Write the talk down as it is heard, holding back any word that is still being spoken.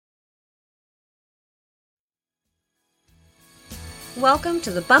Welcome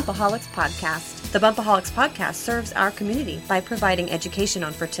to the Bumpaholics Podcast. The Bumpaholics Podcast serves our community by providing education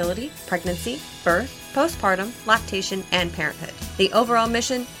on fertility, pregnancy, birth, postpartum, lactation, and parenthood. The overall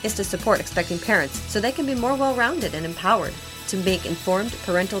mission is to support expecting parents so they can be more well-rounded and empowered to make informed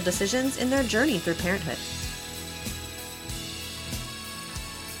parental decisions in their journey through parenthood.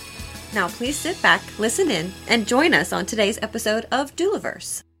 Now please sit back, listen in, and join us on today's episode of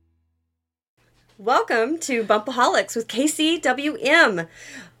Doulaverse. Welcome to Bumpaholics with KCWM.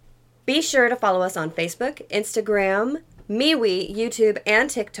 Be sure to follow us on Facebook, Instagram, MeWe, YouTube, and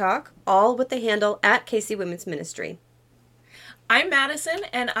TikTok, all with the handle at KC Women's Ministry. I'm Madison,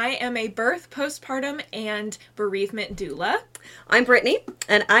 and I am a birth, postpartum, and bereavement doula. I'm Brittany,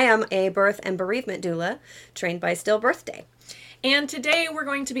 and I am a birth and bereavement doula trained by Stillbirthday. And today we're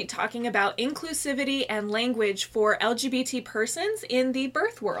going to be talking about inclusivity and language for LGBT persons in the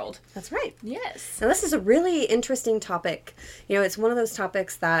birth world. That's right. Yes. Now, this is a really interesting topic. You know, it's one of those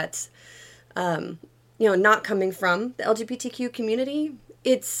topics that, not coming from the LGBTQ community,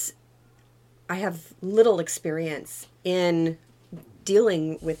 I have little experience in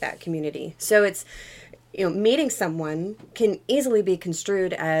dealing with that community. So it's, meeting someone can easily be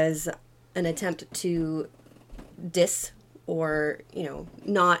construed as an attempt to diss or,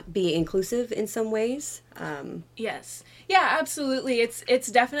 not be inclusive in some ways. Yes. Yeah, absolutely.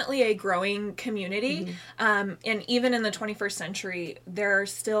 It's definitely a growing community. Mm-hmm. And even in the 21st century, there are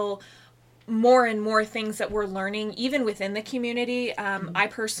still more and more things that we're learning, even within the community. I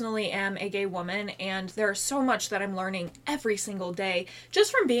personally am a gay woman, and there's so much that I'm learning every single day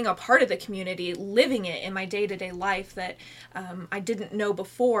just from being a part of the community, living it in my day-to-day life that I didn't know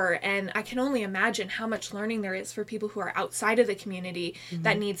before. And I can only imagine how much learning there is for people who are outside of the community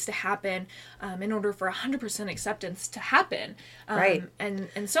that needs to happen in order for 100% acceptance to happen. Right.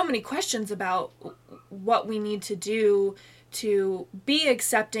 And so many questions about what we need to do to be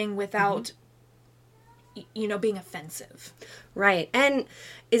accepting without, being offensive. Right. And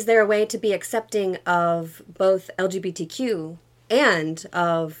is there a way to be accepting of both LGBTQ and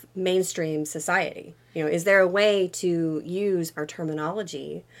of mainstream society? Is there a way to use our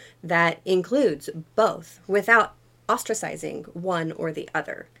terminology that includes both without ostracizing one or the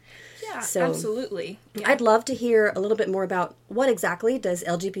other? Yeah, so, absolutely. Yeah. I'd love to hear a little bit more about what exactly does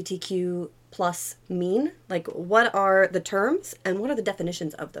LGBTQ plus mean? Like, what are the terms and what are the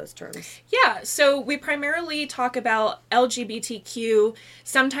definitions of those terms? Yeah, so we primarily talk about LGBTQ.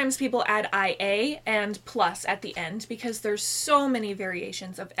 Sometimes people add IA and plus at the end because there's so many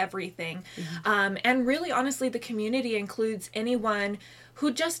variations of everything. Mm-hmm. And really, honestly, the community includes anyone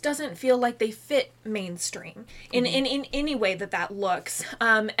who just doesn't feel like they fit mainstream in any way that looks.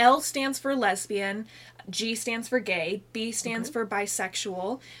 L stands for lesbian, G stands for gay, B stands for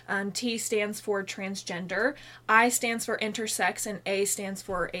bisexual, T stands for transgender, I stands for intersex, and A stands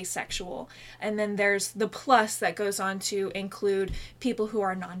for asexual. And then there's the plus that goes on to include people who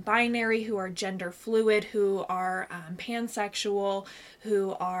are non-binary, who are gender fluid, who are pansexual,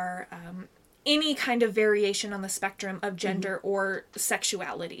 who are any kind of variation on the spectrum of gender or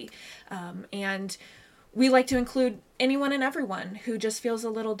sexuality. And we like to include anyone and everyone who just feels a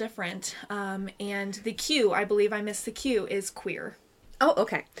little different. And the Q, I believe I missed the Q, is queer. Oh,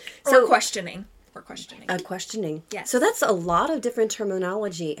 okay. So questioning. Or questioning. Questioning. Yes. So that's a lot of different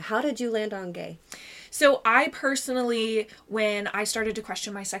terminology. How did you land on gay? So I personally, when I started to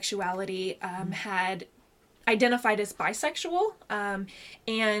question my sexuality, had identified as bisexual,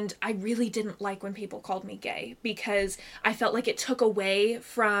 and I really didn't like when people called me gay because I felt like it took away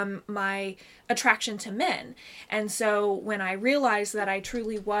from my attraction to men. And so when I realized that I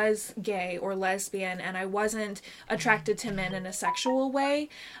truly was gay or lesbian and I wasn't attracted to men in a sexual way,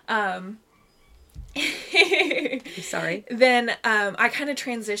 sorry. Then I kind of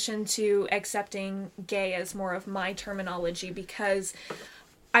transitioned to accepting gay as more of my terminology because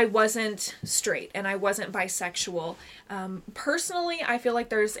I wasn't straight and I wasn't bisexual. Personally, I feel like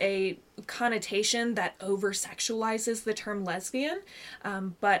there's a connotation that over-sexualizes the term lesbian,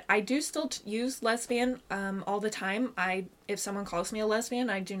 but I do still use lesbian all the time. If someone calls me a lesbian,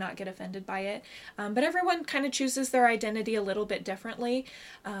 I do not get offended by it. But everyone kind of chooses their identity a little bit differently,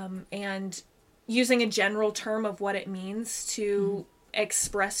 and using a general term of what it means to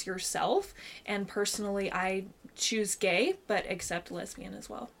express yourself. And personally, I choose gay, but accept lesbian as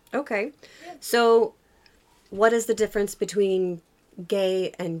well. Okay. Yeah. So what is the difference between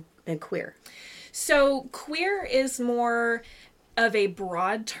gay and queer? So queer is more of a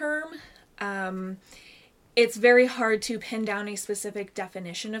broad term. It's very hard to pin down a specific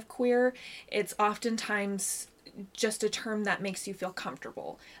definition of queer. It's oftentimes just a term that makes you feel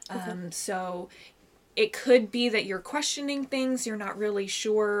comfortable. So It could be that you're questioning things, you're not really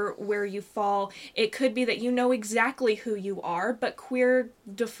sure where you fall. It could be that you know exactly who you are, but queer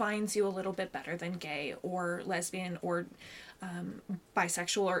defines you a little bit better than gay or lesbian or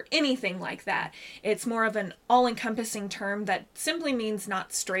bisexual or anything like that. It's more of an all-encompassing term that simply means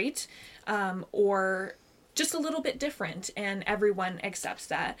not straight, or just a little bit different, and everyone accepts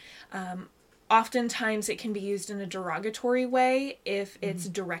that. Oftentimes it can be used in a derogatory way if it's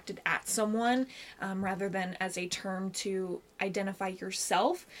directed at someone, rather than as a term to identify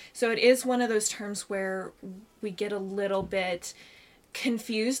yourself. So it is one of those terms where we get a little bit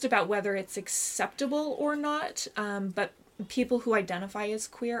confused about whether it's acceptable or not, but people who identify as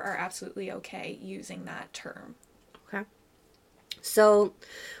queer are absolutely okay using that term. Okay. So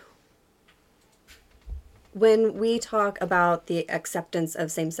when we talk about the acceptance of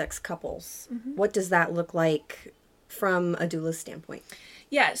same-sex couples, what does that look like from a doula's standpoint?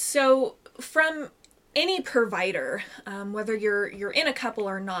 Yeah, so from any provider, whether you're in a couple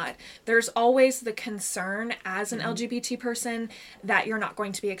or not, there's always the concern as an LGBT person that you're not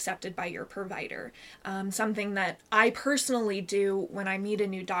going to be accepted by your provider. Something that I personally do when I meet a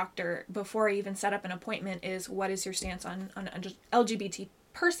new doctor before I even set up an appointment is, what is your stance on LGBT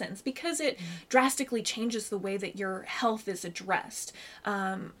persons? Because it drastically changes the way that your health is addressed.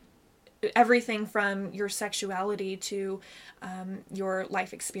 Everything from your sexuality to your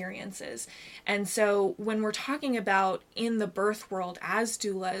life experiences. And so when we're talking about in the birth world as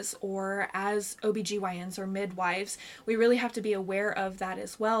doulas or as OBGYNs or midwives, we really have to be aware of that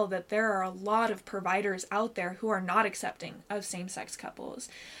as well, that there are a lot of providers out there who are not accepting of same-sex couples.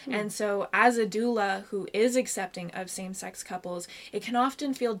 And so as a doula who is accepting of same-sex couples, it can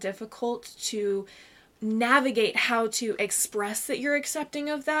often feel difficult to navigate how to express that you're accepting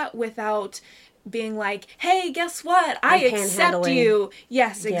of that without being like, hey, guess what? I accept you.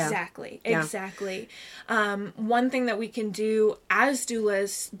 Yes, exactly. Yeah. Exactly. One thing that we can do as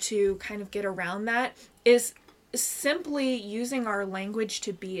doulas to kind of get around that is simply using our language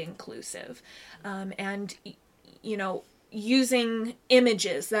to be inclusive. And, you know, using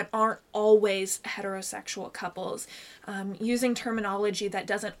images that aren't always heterosexual couples, using terminology that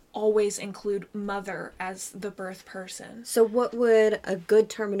doesn't always include mother as the birth person. So what would a good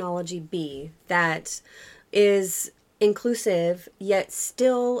terminology be that is inclusive yet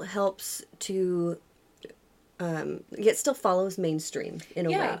still helps to, yet still follows mainstream in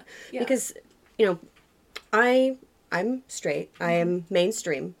a way? Yeah. Because, you know, I'm straight. I am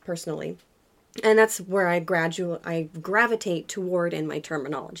mainstream personally. And that's where I gravitate toward in my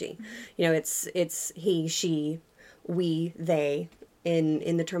terminology. You know, it's he, she, we, they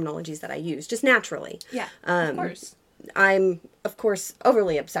in the terminologies that I use, just naturally. Yeah, of course. I'm, of course,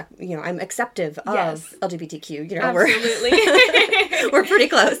 overly I'm acceptive of LGBTQ. You know, absolutely. we're pretty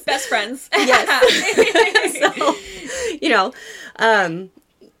close. Best friends. Yes. So, you know,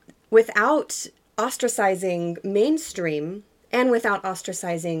 without ostracizing mainstream, and without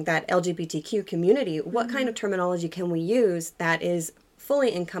ostracizing that LGBTQ community, what kind of terminology can we use that is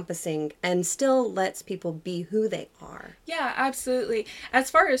fully encompassing and still lets people be who they are? Yeah, absolutely. As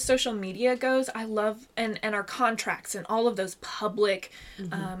far as social media goes, I love, and our contracts and all of those public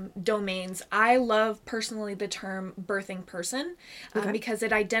domains, I love personally the term birthing person, because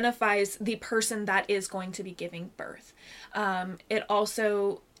it identifies the person that is going to be giving birth. It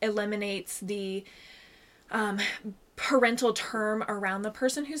also eliminates the parental term around the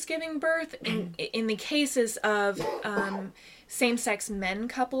person who's giving birth in the cases of same-sex men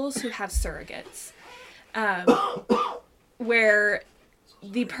couples who have surrogates, where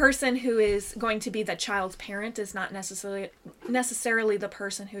the person who is going to be the child's parent is not necessarily the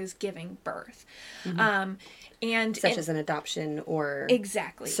person who is giving birth. And such as an adoption or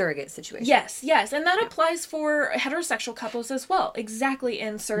surrogate situation. Yes, and that applies for heterosexual couples as well. Exactly,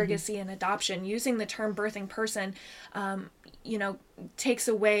 in surrogacy and adoption, using the term birthing person, takes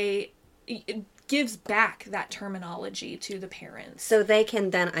away, it gives back that terminology to the parents. So they can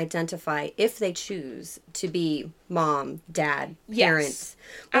then identify if they choose to be mom, dad, parents.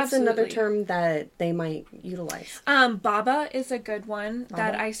 What's another term that they might utilize? Baba is a good one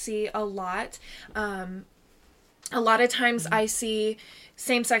that I see a lot. A lot of times I see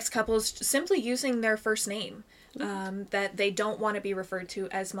same-sex couples simply using their first name, that they don't want to be referred to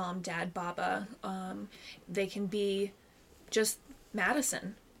as mom, dad, Baba. They can be just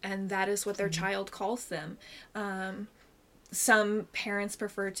Madison, and that is what their child calls them. Some parents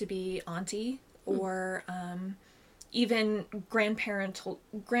prefer to be auntie or even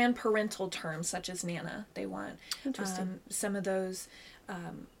grandparental terms such as Nana. They want some of those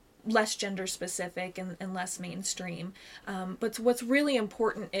less gender specific and less mainstream. But what's really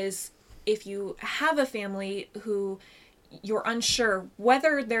important is if you have a family who you're unsure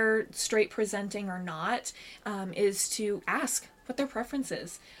whether they're straight presenting or not, is to ask what their preference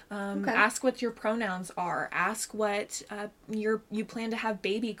is. Ask what your pronouns are. Ask what you plan to have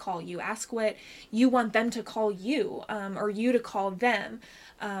baby call you. Ask what you want them to call you, or you to call them.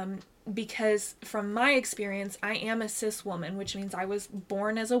 Because from my experience, I am a cis woman, which means I was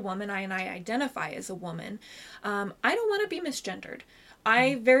born as a woman and I identify as a woman. I don't want to be misgendered.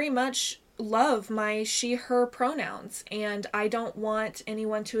 I very much love my she, her pronouns, and I don't want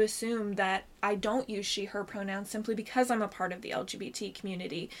anyone to assume that I don't use she, her pronouns simply because I'm a part of the LGBT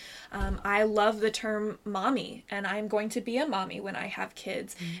community. I love the term mommy, and I'm going to be a mommy when I have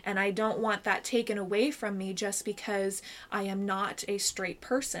kids, and I don't want that taken away from me just because I am not a straight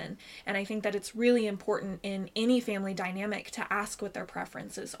person. And I think that it's really important in any family dynamic to ask what their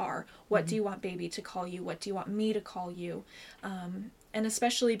preferences are. What do you want baby to call you? What do you want me to call you? And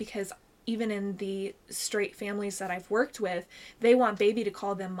especially because even in the straight families that I've worked with, they want baby to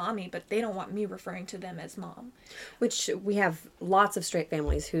call them mommy, but they don't want me referring to them as mom. Which we have lots of straight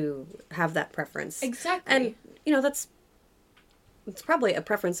families who have that preference. Exactly. And, you know, it's probably a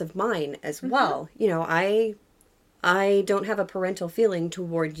preference of mine as well. You know, I don't have a parental feeling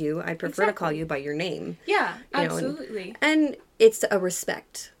toward you. I prefer to call you by your name. Yeah, you know, absolutely. and it's a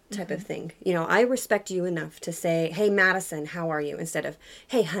respect type of thing. You know, I respect you enough to say, hey, Madison, how are you? Instead of,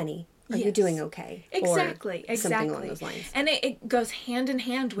 hey, honey, are you doing okay? Exactly, or something along those lines. And it goes hand in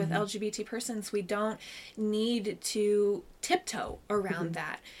hand with LGBT persons. We don't need to tiptoe around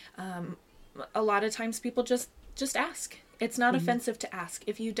that. A lot of times people just ask. It's not offensive to ask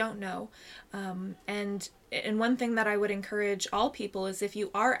if you don't know. And one thing that I would encourage all people is if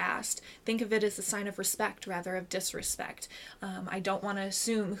you are asked, think of it as a sign of respect rather of disrespect. I don't want to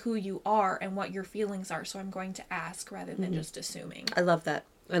assume who you are and what your feelings are, so I'm going to ask rather than just assuming. I love that.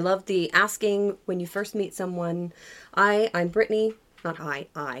 I love the asking when you first meet someone. I'm Brittany. Not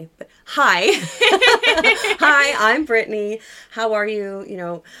but hi. Hi, I'm Brittany. How are you? You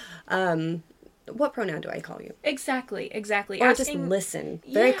know, what pronoun do I call you? Exactly. Or just listen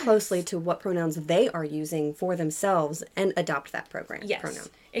very closely to what pronouns they are using for themselves and adopt that pronoun. Yes,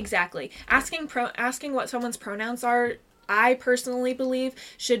 exactly. Asking what someone's pronouns are, I personally believe,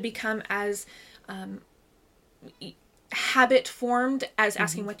 should become as habit formed as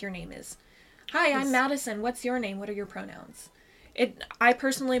asking what your name is. Hi, I'm Madison. What's your name? What are your pronouns? I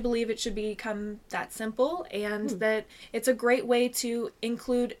personally believe it should become that simple, and that it's a great way to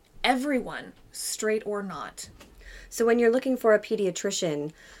include everyone, straight or not. So when you're looking for a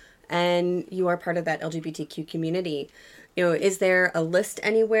pediatrician and you are part of that LGBTQ community, you know, is there a list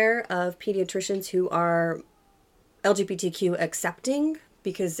anywhere of pediatricians who are LGBTQ accepting?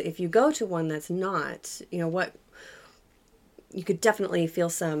 Because if you go to one that's not, you know, you could definitely feel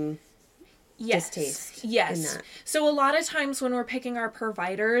some distaste in that. So a lot of times when we're picking our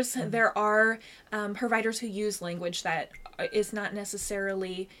providers, there are providers who use language that is not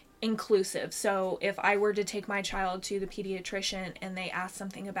necessarily inclusive. So if I were to take my child to the pediatrician and they ask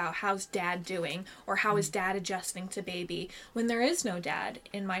something about how's dad doing or how is dad adjusting to baby, when there is no dad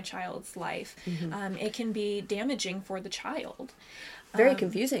in my child's life, it can be damaging for the child. Very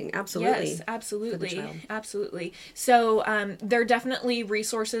confusing, absolutely. Yes, absolutely. So there are definitely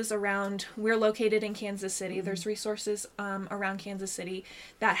resources around. We're located in Kansas City. There's resources around Kansas City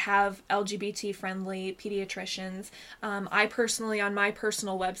that have LGBT-friendly pediatricians. I personally, on my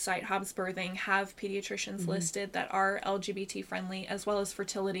personal website, Hobbs Birthing, have pediatricians listed that are LGBT-friendly, as well as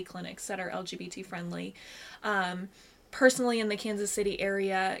fertility clinics that are LGBT-friendly. Personally, in the Kansas City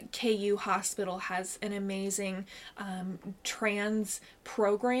area, KU Hospital has an amazing trans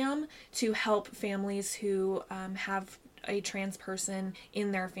program to help families who have a trans person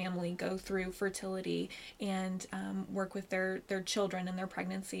in their family go through fertility and work with their children and their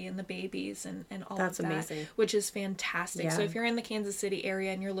pregnancy and the babies and all That's of that, amazing. which is fantastic. Yeah. So if you're in the Kansas City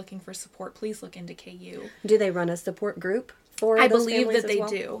area and you're looking for support, please look into KU. Do they run a support group for I those believe families that as they well?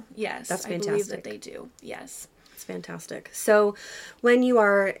 do. Yes, That's I believe fantastic. that they do. Yes. Fantastic. So when you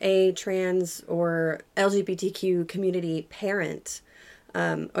are a trans or LGBTQ community parent,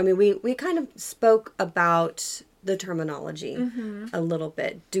 I mean, we kind of spoke about the terminology a little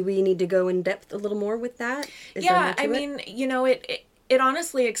bit. Do we need to go in depth a little more with that? Is there more Yeah, to I it? mean, you know, it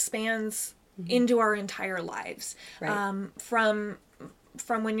honestly expands into our entire lives. Right. From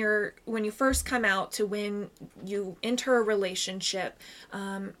when you first come out to when you enter a relationship,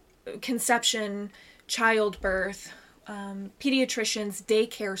 conception, childbirth, pediatricians,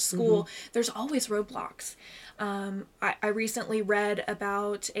 daycare, school, there's always roadblocks. I recently read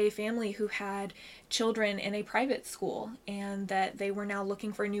about a family who had children in a private school, and that they were now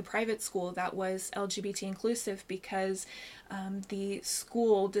looking for a new private school that was LGBT inclusive because the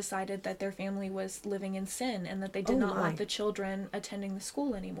school decided that their family was living in sin and that they did not want the children attending the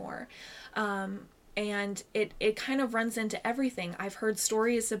school anymore. And it kind of runs into everything. I've heard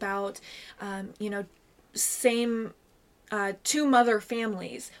stories about, same two mother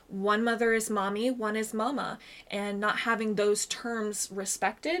families. One mother is mommy, one is mama, and not having those terms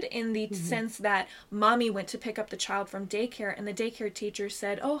respected in the sense that mommy went to pick up the child from daycare and the daycare teacher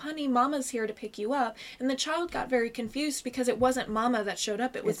said, "Oh honey, mama's here to pick you up," and the child got very confused because it wasn't mama that showed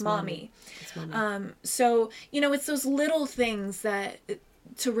up, it was mommy. It's mommy. So it's those little things that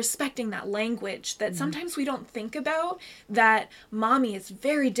to respecting that language that sometimes we don't think about, that mommy is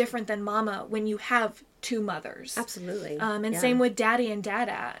very different than mama when you have two mothers. Absolutely. And same with daddy and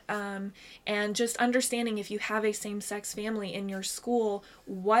dada. And just understanding, if you have a same-sex family in your school,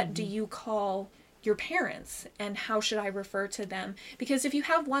 what do you call your parents and how should I refer to them? Because if you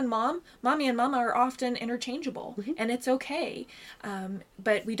have one mom, mommy and mama are often interchangeable, and it's okay.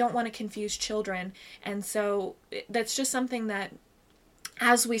 But we don't want to confuse children. And so that's just something that,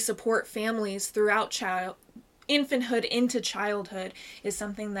 as we support families throughout infanthood into childhood, is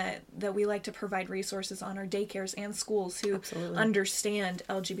something that we like to provide resources on our daycares and schools who understand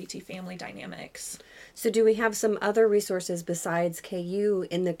LGBT family dynamics. So do we have some other resources besides KU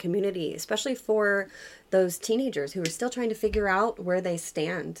in the community, especially for those teenagers who are still trying to figure out where they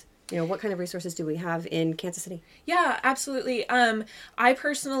stand? What kind of resources do we have in Kansas City? Yeah, absolutely. I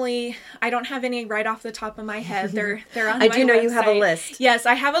personally, I don't have any right off the top of my head. They're on my website. I do know you have a list. Yes,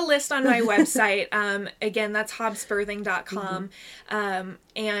 I have a list on my website. Again, that's hobbsbirthing.com.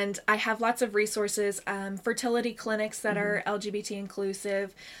 And I have lots of resources, fertility clinics that are LGBT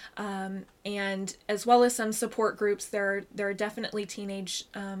inclusive, and as well as some support groups. There are definitely teenage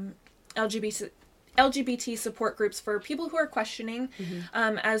LGBT support groups for people who are questioning,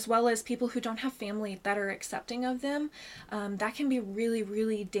 as well as people who don't have family that are accepting of them. That can be really,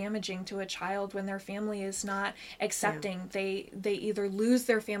 really damaging to a child when their family is not accepting. Yeah. They either lose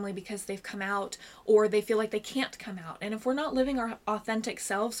their family because they've come out, or they feel like they can't come out. And if we're not living our authentic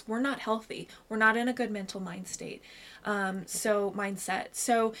selves, we're not healthy. We're not in a good mental mind state. Mindset.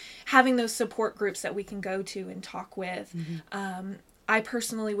 So having those support groups that we can go to and talk with, I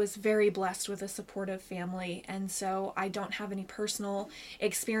personally was very blessed with a supportive family, and so I don't have any personal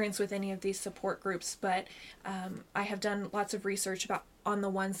experience with any of these support groups, but I have done lots of research on the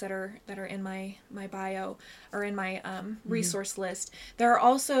ones that are in my bio or in my resource list. There are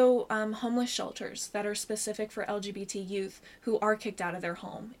also homeless shelters that are specific for LGBT youth who are kicked out of their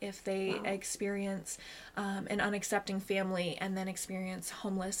home if they experience an unaccepting family and then experience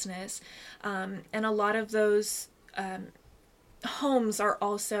homelessness. And a lot of those homes are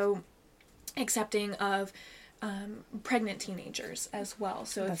also accepting of pregnant teenagers as well.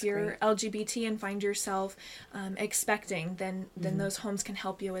 So if you're LGBT and find yourself expecting, then those homes can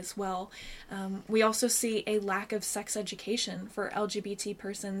help you as well. We also see a lack of sex education for LGBT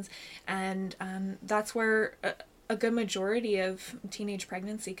persons, and that's where a good majority of teenage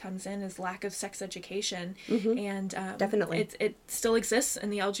pregnancy comes in, is lack of sex education. And definitely it still exists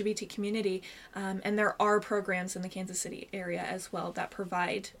in the LGBT community, and there are programs in the Kansas City area as well that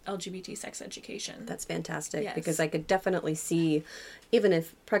provide LGBT sex education. That's fantastic. Because I could definitely see, even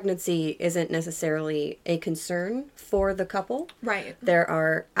if pregnancy isn't necessarily a concern for the couple, right, there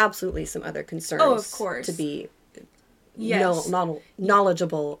are absolutely some other concerns of course to be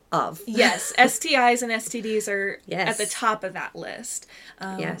knowledgeable of. Yes, STIs and STDs are at the top of that list.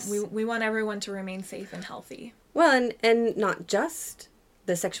 We want everyone to remain safe and healthy. Well, and not just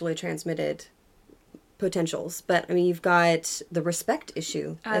the sexually transmitted potentials, but I mean, you've got the respect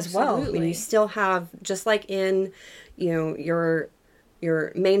issue as well. I mean, you still have, just like in your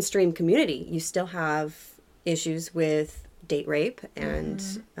mainstream community, you still have issues with date rape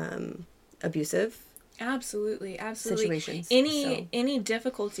and abusive situations. Any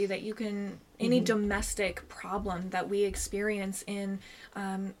difficulty that you can, any domestic problem that we experience in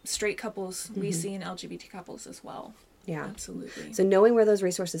straight couples, we see in LGBT couples as well. Yeah, absolutely. So knowing where those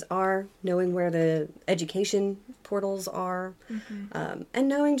resources are, knowing where the education portals are, and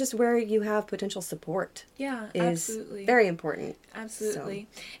knowing just where you have potential support, is very important. Absolutely.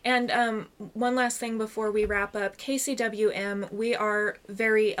 So. And one last thing before we wrap up, KCWM, we are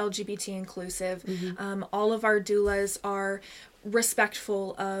very LGBT inclusive. All of our doulas are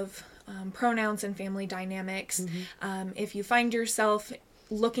respectful of pronouns and family dynamics. If you find yourself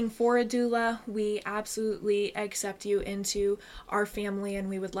looking for a doula, we absolutely accept you into our family and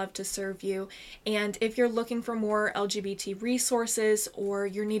we would love to serve you. And if you're looking for more LGBT resources, or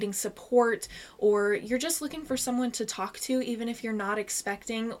you're needing support, or you're just looking for someone to talk to, even if you're not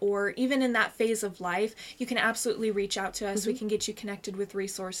expecting, or even in that phase of life, you can absolutely reach out to us. We can get you connected with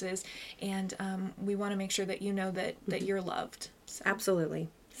resources, and we want to make sure that you know that you're loved. So. Absolutely.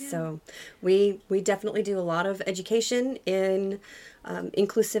 Yeah. So we definitely do a lot of education in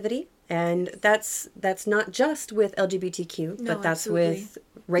inclusivity, and that's not just with LGBTQ, but that's with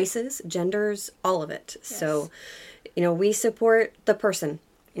races, genders, all of it. Yes. So, we support the person.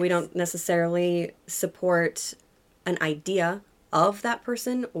 Yes. We don't necessarily support an idea of that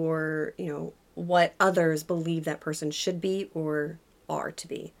person, or, what others believe that person should be or are to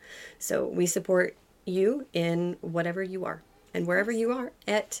be. So we support you in whatever you are and wherever you are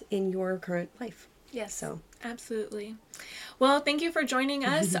in your current life. Yes, so absolutely. Well, thank you for joining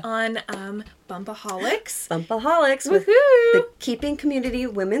us on Bumpaholics. Bumpaholics with the Keeping Community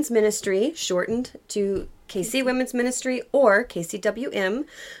Women's Ministry, shortened to KC Women's Ministry or KCWM.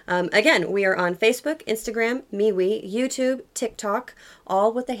 Again, we are on Facebook, Instagram, MeWe, YouTube, TikTok,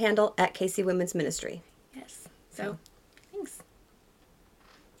 all with the handle at KC Women's Ministry. Yes. So, thanks.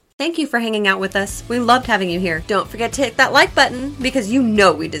 Thank you for hanging out with us. We loved having you here. Don't forget to hit that like button, because you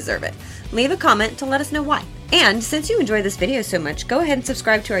know we deserve it. Leave a comment to let us know why. And since you enjoyed this video so much, go ahead and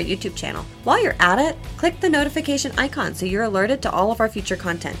subscribe to our YouTube channel. While you're at it, click the notification icon so you're alerted to all of our future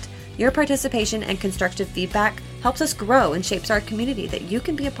content. Your participation and constructive feedback helps us grow and shapes our community that you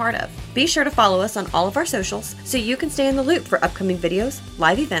can be a part of. Be sure to follow us on all of our socials so you can stay in the loop for upcoming videos,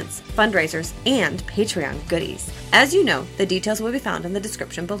 live events, fundraisers, and Patreon goodies. As you know, the details will be found in the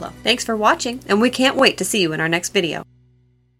description below. Thanks for watching, and we can't wait to see you in our next video.